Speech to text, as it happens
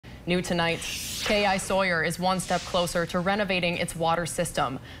New tonight, KI Sawyer is one step closer to renovating its water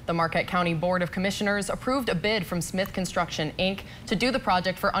system. The Marquette County Board of Commissioners approved a bid from Smith Construction, Inc. to do the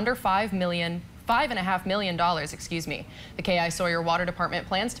project for under $5.5 million, The KI Sawyer Water Department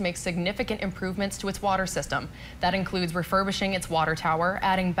plans to make significant improvements to its water system. That includes refurbishing its water tower,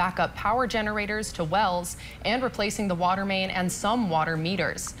 adding backup power generators to wells, and replacing the water main and some water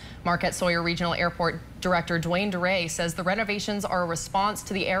meters. Marquette Sawyer Regional Airport Director Dwayne DeRay says the renovations are a response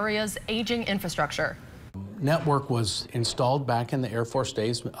to the area's aging infrastructure. Network was installed back in the Air Force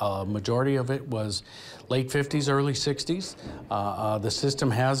days. Majority of it was late 50s, early 60s. The system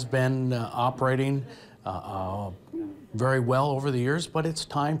has been operating very well over the years, but it's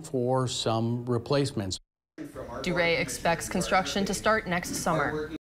time for some replacements. DeRay expects construction to start next summer.